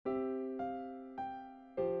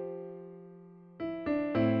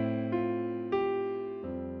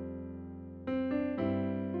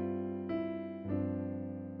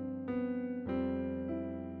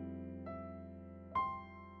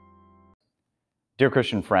Dear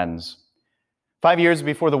Christian friends, 5 years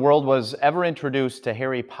before the world was ever introduced to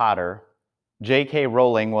Harry Potter, J.K.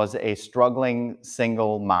 Rowling was a struggling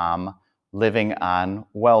single mom living on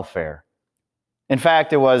welfare. In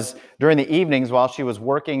fact, it was during the evenings while she was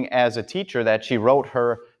working as a teacher that she wrote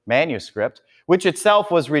her manuscript, which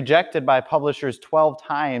itself was rejected by publishers 12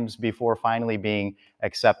 times before finally being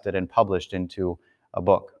accepted and published into a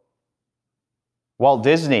book. Walt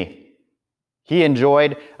Disney, he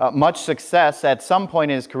enjoyed much success at some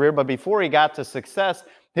point in his career, but before he got to success,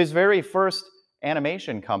 his very first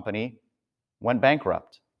animation company went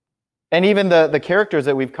bankrupt. And even the characters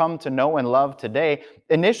that we've come to know and love today,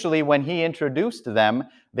 initially when he introduced them,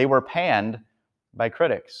 they were panned by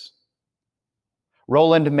critics.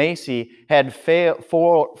 Roland Macy had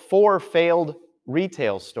four failed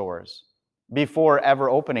retail stores before ever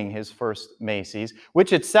opening his first Macy's,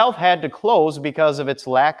 which itself had to close because of its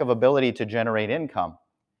lack of ability to generate income.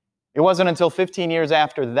 It wasn't until 15 years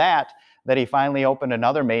after that that he finally opened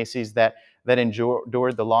another Macy's that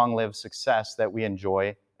endured the long-lived success that we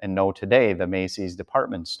enjoy and know today, the Macy's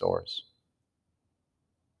department stores.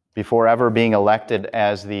 Before ever being elected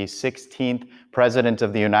as the 16th President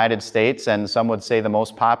of the United States, and some would say the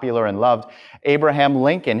most popular and loved, Abraham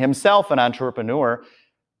Lincoln, himself an entrepreneur,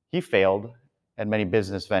 he failed at many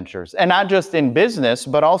business ventures. And not just in business,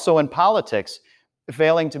 but also in politics,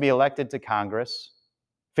 failing to be elected to Congress,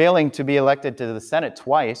 failing to be elected to the Senate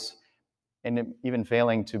twice, and even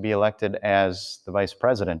failing to be elected as the vice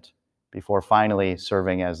president before finally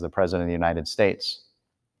serving as the president of the United States.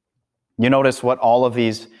 You notice what all of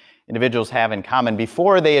these individuals have in common.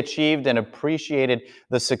 Before they achieved and appreciated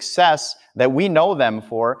the success that we know them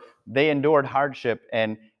for, they endured hardship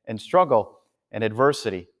and struggle and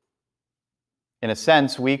adversity. In a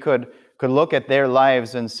sense, we could look at their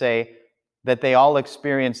lives and say that they all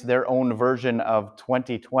experienced their own version of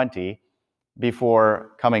 2020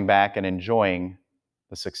 before coming back and enjoying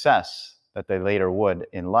the success that they later would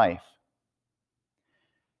in life.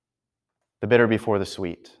 The bitter before the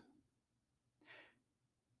sweet.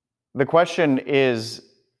 The question is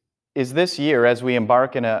this year, as we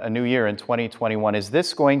embark in a new year in 2021, is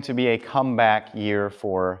this going to be a comeback year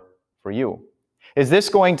for you? Is this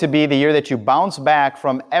going to be the year that you bounce back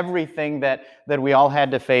from everything that we all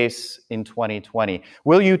had to face in 2020?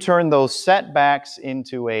 Will you turn those setbacks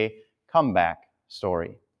into a comeback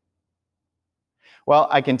story? Well,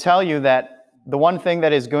 I can tell you that the one thing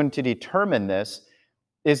that is going to determine this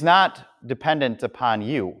is not dependent upon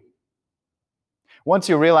you. Once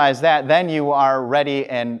you realize that, then you are ready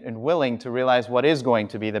and willing to realize what is going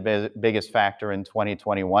to be the biggest factor in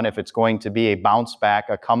 2021. If it's going to be a bounce back,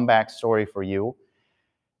 a comeback story for you,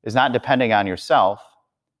 is not depending on yourself,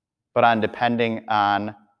 but on depending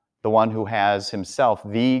on the one who has himself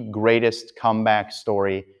the greatest comeback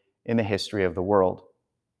story in the history of the world,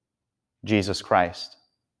 Jesus Christ.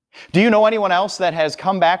 Do you know anyone else that has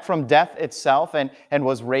come back from death itself and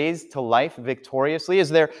was raised to life victoriously? Is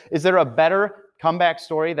there a better comeback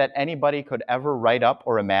story that anybody could ever write up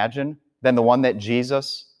or imagine than the one that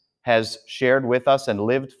Jesus has shared with us and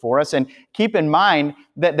lived for us? And keep in mind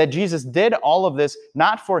that Jesus did all of this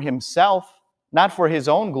not for himself, not for his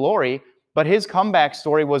own glory, but his comeback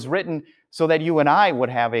story was written so that you and I would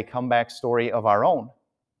have a comeback story of our own.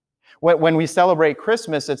 When we celebrate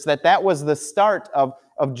Christmas, it's that was the start of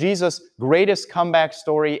Jesus' greatest comeback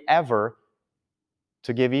story ever,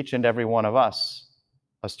 to give each and every one of us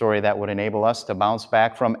a story that would enable us to bounce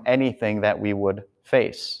back from anything that we would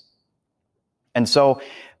face. And so,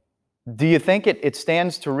 do you think it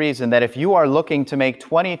stands to reason that if you are looking to make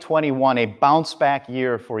 2021 a bounce back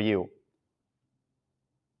year for you,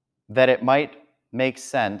 that it might make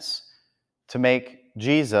sense to make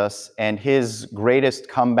Jesus and his greatest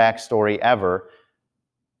comeback story ever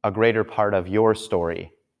a greater part of your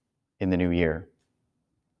story in the new year?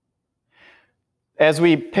 As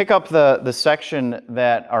we pick up the section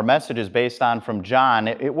that our message is based on from John,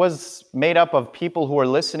 it was made up of people who were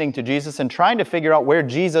listening to Jesus and trying to figure out where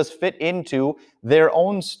Jesus fit into their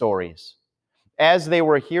own stories. As they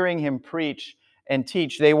were hearing him preach and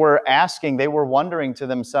teach, they were wondering to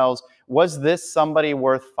themselves, was this somebody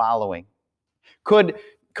worth following? Could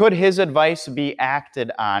his advice be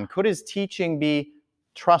acted on? Could his teaching be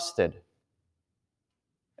trusted?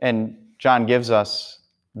 And John gives us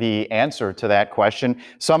the answer to that question,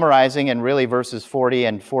 summarizing in really verses 40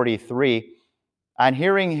 and 43. On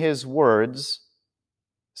hearing his words,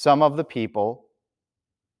 some of the people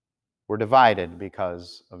were divided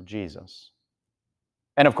because of Jesus.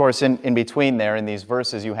 And of course, in between there, in these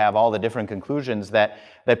verses, you have all the different conclusions that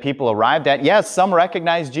people arrived at. Yes, some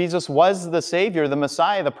recognized Jesus was the Savior, the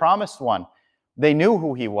Messiah, the promised one. They knew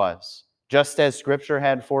who he was. just as Scripture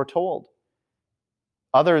had foretold.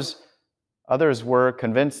 Others were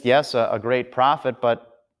convinced, yes, a great prophet, but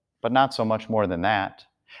not so much more than that.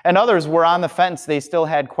 And others were on the fence. They still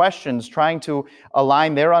had questions, trying to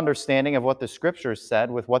align their understanding of what the Scriptures said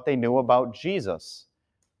with what they knew about Jesus.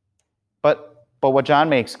 But what John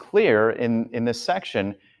makes clear in this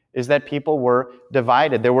section is that people were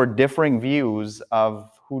divided. There were differing views of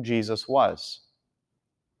who Jesus was.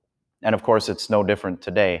 And of course, it's no different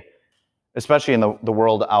today, especially in the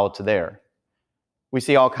world out there. We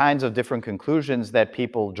see all kinds of different conclusions that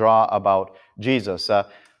people draw about Jesus. A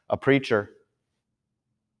preacher,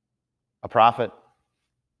 a prophet,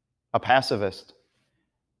 a pacifist.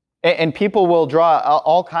 And people will draw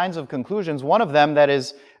all kinds of conclusions. One of them that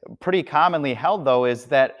is pretty commonly held, though, is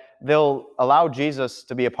that they'll allow Jesus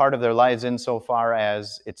to be a part of their lives insofar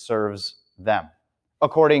as it serves them,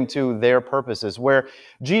 according to their purposes. Where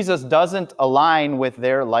Jesus doesn't align with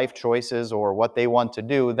their life choices or what they want to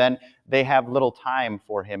do, then they have little time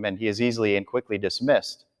for him, and he is easily and quickly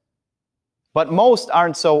dismissed. But most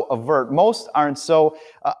aren't so overt. Most aren't so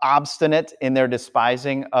obstinate in their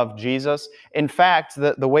despising of Jesus. In fact,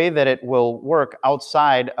 the way that it will work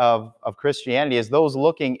outside of Christianity is those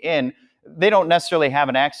looking in, they don't necessarily have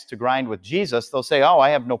an axe to grind with Jesus. They'll say, oh, I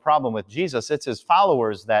have no problem with Jesus. It's his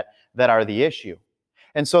followers that are the issue.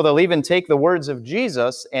 And so they'll even take the words of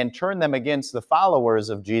Jesus and turn them against the followers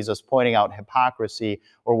of Jesus, pointing out hypocrisy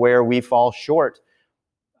or where we fall short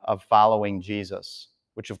of following Jesus,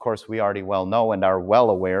 which of course we already well know and are well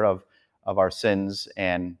aware of our sins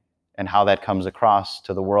and how that comes across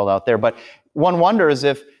to the world out there. But one wonders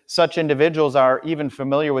if such individuals are even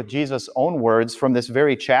familiar with Jesus' own words from this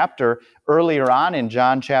very chapter earlier on in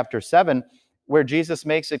John chapter 7, where Jesus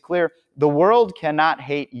makes it clear, the world cannot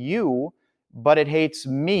hate you, but it hates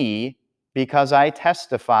me because I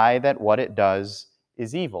testify that what it does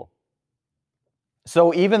is evil.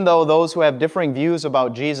 So even though those who have differing views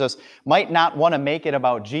about Jesus might not want to make it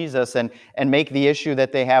about Jesus and make the issue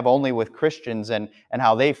that they have only with Christians and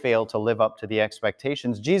how they fail to live up to the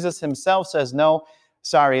expectations, Jesus himself says, no,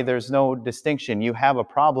 sorry, there's no distinction. You have a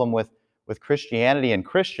problem with Christianity and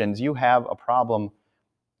Christians. You have a problem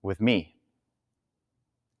with me.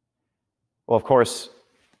 Well, of course,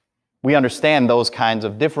 we understand those kinds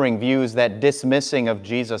of differing views, that dismissing of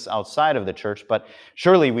Jesus outside of the church, but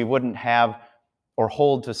surely we wouldn't have or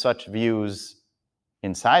hold to such views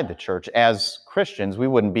inside the church. As Christians, we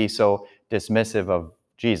wouldn't be so dismissive of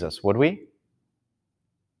Jesus, would we?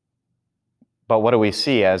 But what do we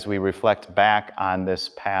see as we reflect back on this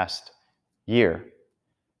past year?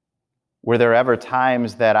 Were there ever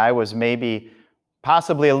times that I was maybe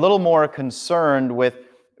possibly a little more concerned with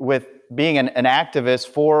being an activist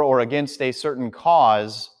for or against a certain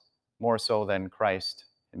cause more so than Christ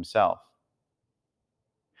himself?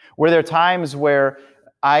 Were there times where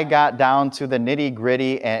I got down to the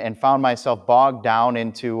nitty-gritty and found myself bogged down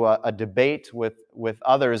into a debate with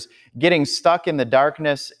others, getting stuck in the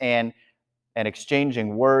darkness and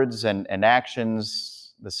exchanging words and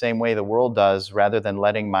actions the same way the world does, rather than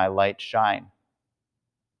letting my light shine?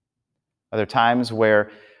 Are there times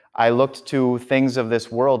where I looked to things of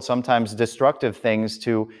this world, sometimes destructive things,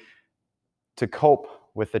 to cope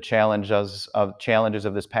with the challenges of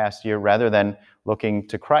this past year, rather than looking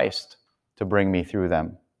to Christ to bring me through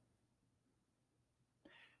them?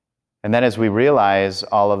 And then as we realize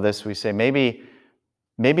all of this, we say, maybe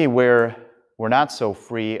we're not so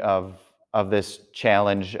free of this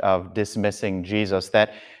challenge of dismissing Jesus,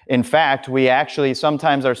 that in fact we actually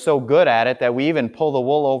sometimes are so good at it that we even pull the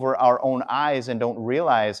wool over our own eyes and don't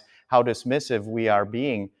realize how dismissive we are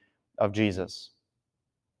being of Jesus.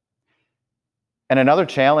 And another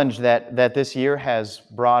challenge that this year has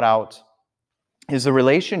brought out is the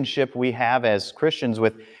relationship we have as Christians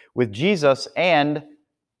with Jesus and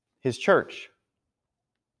his church.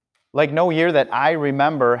 Like no year that I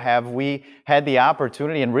remember have we had the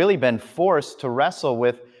opportunity and really been forced to wrestle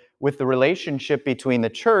with the relationship between the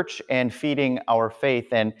church and feeding our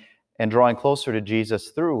faith and drawing closer to Jesus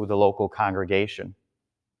through the local congregation.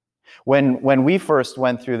 When we first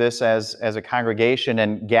went through this as a congregation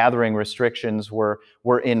and gathering restrictions were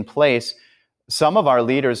in place, some of our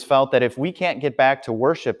leaders felt that if we can't get back to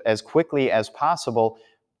worship as quickly as possible,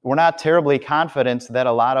 we're not terribly confident that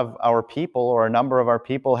a lot of our people or a number of our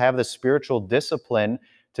people have the spiritual discipline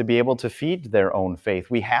to be able to feed their own faith.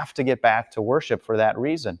 We have to get back to worship for that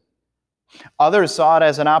reason. Others saw it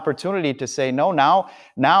as an opportunity to say, no,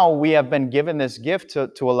 now we have been given this gift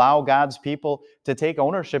to allow God's people to take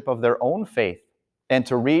ownership of their own faith and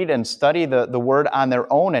to read and study the Word on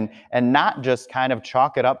their own and not just kind of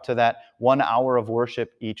chalk it up to that 1 hour of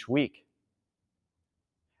worship each week.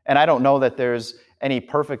 And I don't know that there's any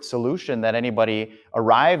perfect solution that anybody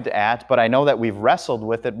arrived at, but I know that we've wrestled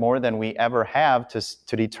with it more than we ever have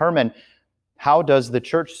to determine how does the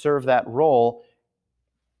church serve that role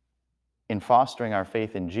in fostering our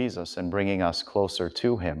faith in Jesus and bringing us closer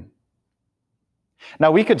to Him.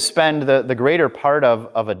 Now, we could spend the greater part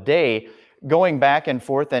of a day going back and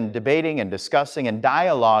forth and debating and discussing and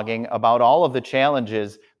dialoguing about all of the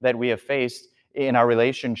challenges that we have faced in our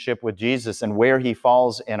relationship with Jesus and where He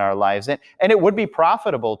falls in our lives. And it would be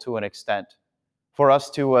profitable to an extent for us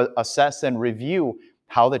to assess and review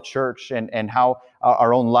how the church and how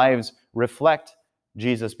our own lives reflect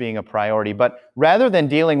Jesus being a priority. But rather than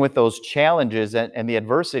dealing with those challenges and the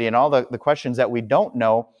adversity and all the questions that we don't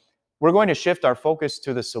know, we're going to shift our focus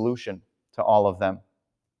to the solution to all of them.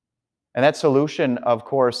 And that solution, of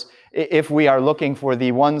course, if we are looking for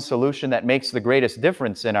the one solution that makes the greatest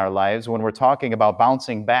difference in our lives when we're talking about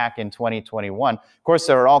bouncing back in 2021, of course,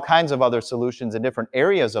 there are all kinds of other solutions in different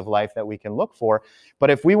areas of life that we can look for. But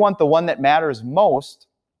if we want the one that matters most,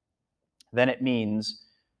 then it means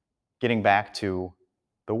getting back to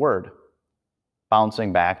the Word,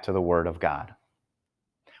 bouncing back to the Word of God.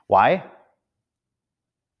 Why?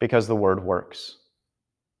 Because the Word works.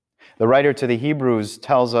 The writer to the Hebrews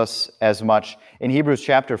tells us as much. In Hebrews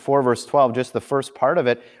chapter 4, verse 12, just the first part of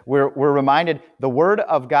it, we're reminded the Word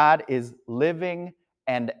of God is living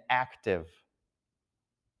and active.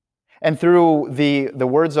 And through the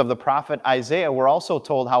words of the prophet Isaiah, we're also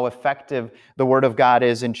told how effective the Word of God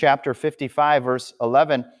is. In chapter 55, verse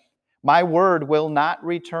 11, my word will not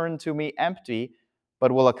return to me empty,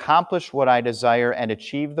 but will accomplish what I desire and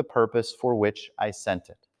achieve the purpose for which I sent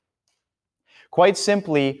it. Quite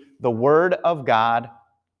simply, the Word of God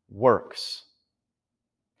works.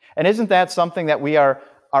 And isn't that something that we are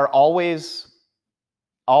always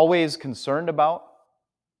concerned about?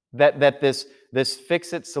 That this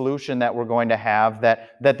fix-it solution that we're going to have,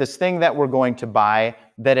 that this thing that we're going to buy,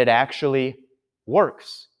 that it actually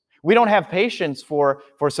works. We don't have patience for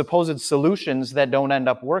supposed solutions that don't end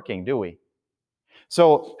up working, do we?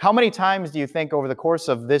 So how many times do you think over the course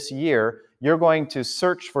of this year you're going to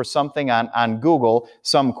search for something on Google,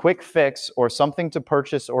 some quick fix or something to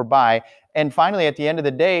purchase or buy, and finally at the end of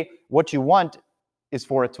the day, what you want is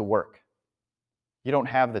for it to work? You don't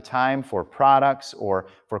have the time for products or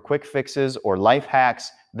for quick fixes or life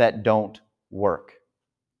hacks that don't work.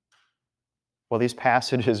 Well, these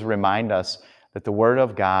passages remind us that the Word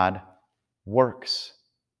of God works.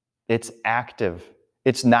 It's active.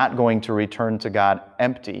 It's not going to return to God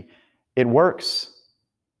empty. It works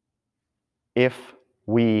if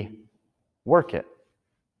we work it.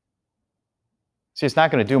 See, it's not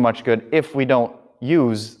going to do much good if we don't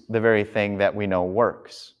use the very thing that we know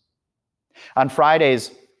works. On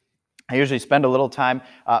Fridays, I usually spend a little time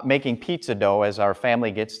making pizza dough as our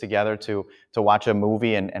family gets together to watch a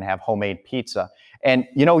movie and have homemade pizza. And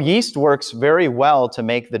you know, yeast works very well to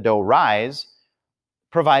make the dough rise,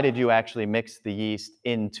 provided you actually mix the yeast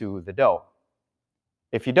into the dough.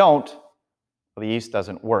 If you don't, well, the yeast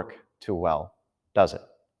doesn't work too well, does it?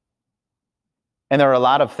 And there are a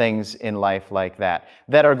lot of things in life like that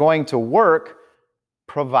that are going to work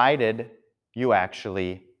provided you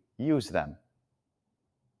actually use them.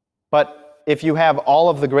 But if you have all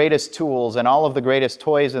of the greatest tools and all of the greatest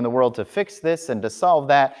toys in the world to fix this and to solve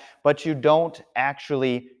that, but you don't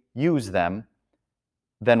actually use them,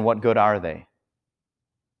 then what good are they?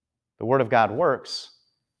 The Word of God works,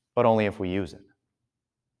 but only if we use it.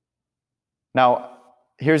 Now,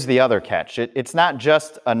 here's the other catch. It's not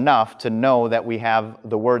just enough to know that we have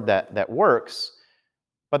the Word that works,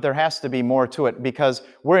 but there has to be more to it, because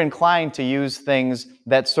we're inclined to use things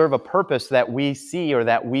that serve a purpose that we see or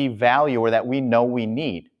that we value or that we know we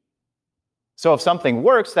need. So if something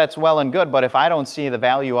works, that's well and good, but if I don't see the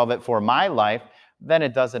value of it for my life, then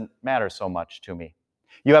it doesn't matter so much to me.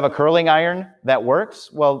 You have a curling iron that works?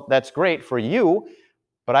 Well, that's great for you,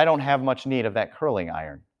 but I don't have much need of that curling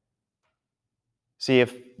iron. See,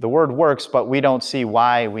 if the Word works, but we don't see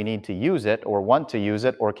why we need to use it or want to use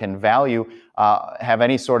it or can have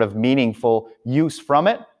any sort of meaningful use from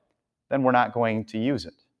it, then we're not going to use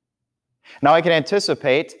it. Now, I can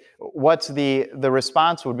anticipate what the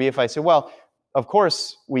response would be if I say, well, of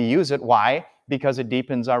course we use it. Why? Because it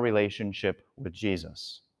deepens our relationship with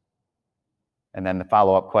Jesus. And then the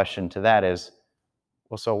follow-up question to that is,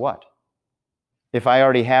 well, so what? If I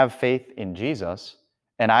already have faith in Jesus,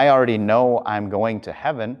 and I already know I'm going to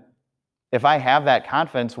heaven, if I have that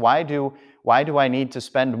confidence, why do I need to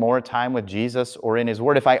spend more time with Jesus or in His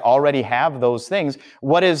Word? If I already have those things,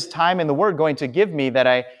 what is time in the Word going to give me that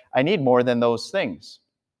I need more than those things?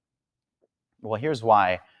 Well, here's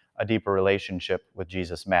why a deeper relationship with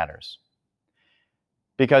Jesus matters.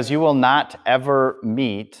 Because you will not ever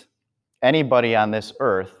meet anybody on this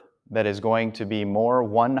earth that is going to be more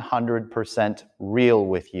 100% real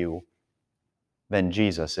with you than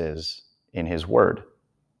Jesus is in his word.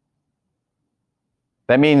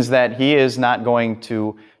 That means that he is not going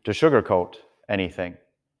to sugarcoat anything.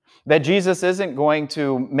 That Jesus isn't going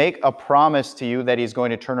to make a promise to you that he's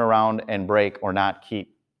going to turn around and break or not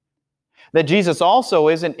keep. That Jesus also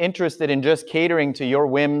isn't interested in just catering to your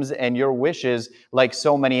whims and your wishes like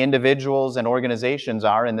so many individuals and organizations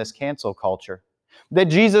are in this cancel culture. That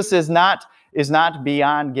Jesus is not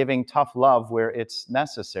beyond giving tough love where it's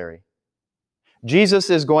necessary. Jesus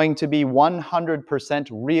is going to be 100%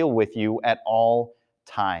 real with you at all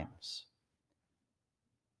times.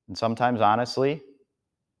 And sometimes, honestly,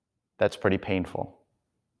 that's pretty painful.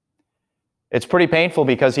 It's pretty painful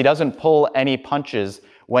because he doesn't pull any punches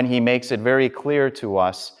when he makes it very clear to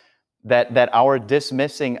us that our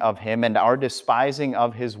dismissing of him and our despising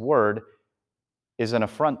of his word is an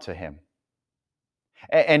affront to him.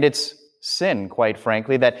 And it's sin, quite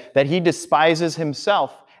frankly, that he despises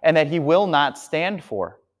himself and that he will not stand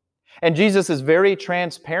for. And Jesus is very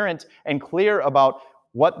transparent and clear about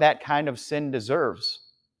what that kind of sin deserves.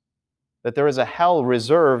 That there is a hell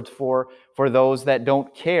reserved for those that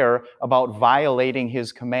don't care about violating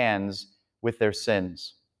his commands with their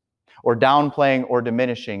sins, or downplaying or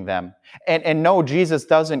diminishing them. And no, Jesus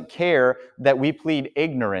doesn't care that we plead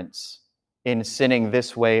ignorance in sinning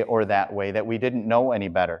this way or that way, that we didn't know any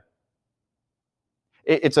better.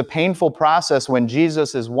 It's a painful process when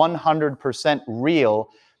Jesus is 100% real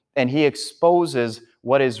and he exposes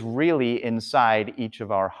what is really inside each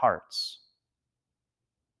of our hearts.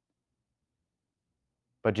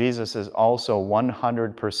 But Jesus is also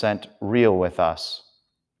 100% real with us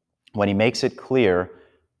when he makes it clear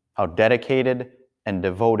how dedicated and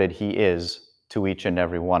devoted he is to each and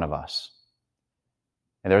every one of us.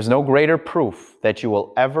 And there's no greater proof that you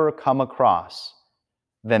will ever come across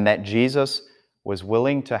than that Jesus was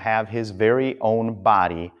willing to have his very own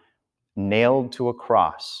body nailed to a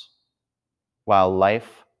cross while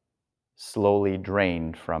life slowly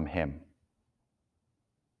drained from him.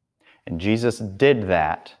 And Jesus did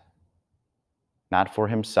that not for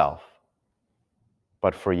himself,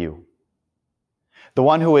 but for you. The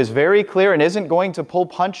one who is very clear and isn't going to pull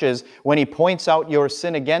punches when he points out your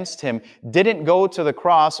sin against him didn't go to the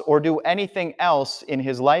cross or do anything else in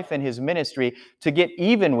his life and his ministry to get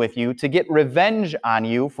even with you, to get revenge on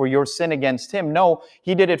you for your sin against him. No,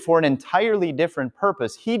 he did it for an entirely different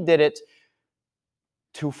purpose. He did it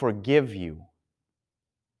to forgive you.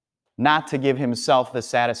 Not to give himself the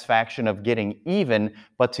satisfaction of getting even,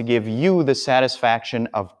 but to give you the satisfaction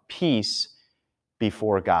of peace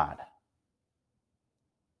before God.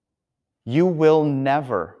 You will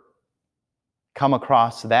never come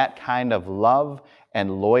across that kind of love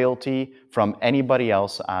and loyalty from anybody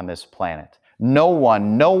else on this planet. No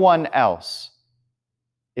one else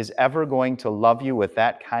is ever going to love you with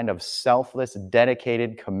that kind of selfless,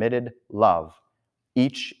 dedicated, committed love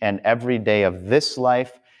each and every day of this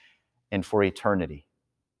life and for eternity.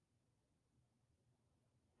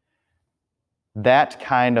 That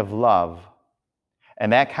kind of love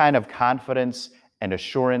and that kind of confidence and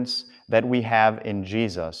assurance that we have in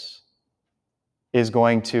Jesus is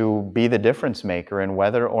going to be the difference maker in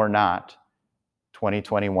whether or not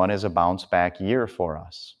 2021 is a bounce back year for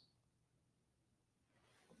us.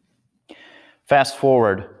 Fast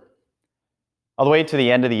forward all the way to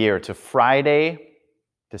the end of the year, to Friday,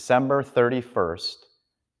 December 31st,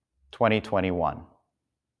 2021.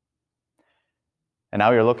 And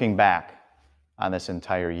now you're looking back on this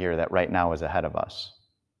entire year that right now is ahead of us.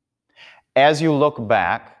 As you look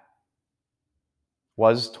back,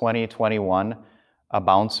 was 2021 a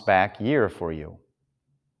bounce back year for you?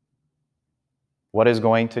 What is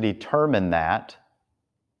going to determine that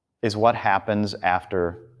is what happens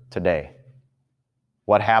after today.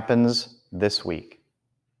 What happens this week?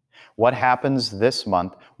 What happens this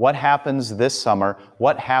month? What happens this summer?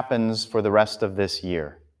 What happens for the rest of this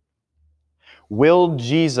year? Will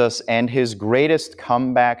Jesus and his greatest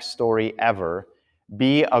comeback story ever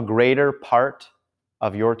be a greater part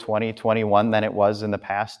of your 2021 than it was in the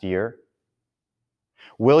past year?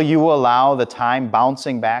 Will you allow the time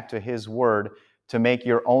bouncing back to his word to make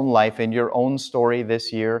your own life and your own story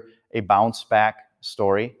this year a bounce back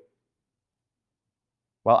story?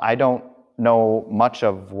 Well, I don't know much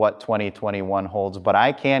of what 2021 holds, but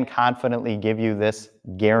I can confidently give you this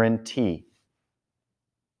guarantee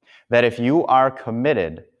that if you are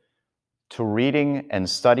committed to reading and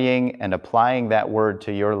studying and applying that word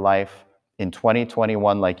to your life in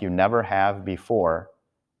 2021 like you never have before,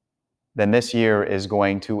 then this year is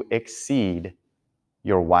going to exceed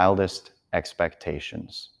your wildest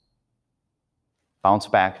expectations. Bounce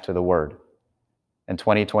back to the Word, and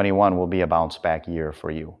 2021 will be a bounce back year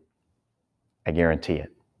for you. I guarantee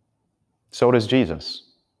it. So does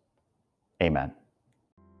Jesus. Amen.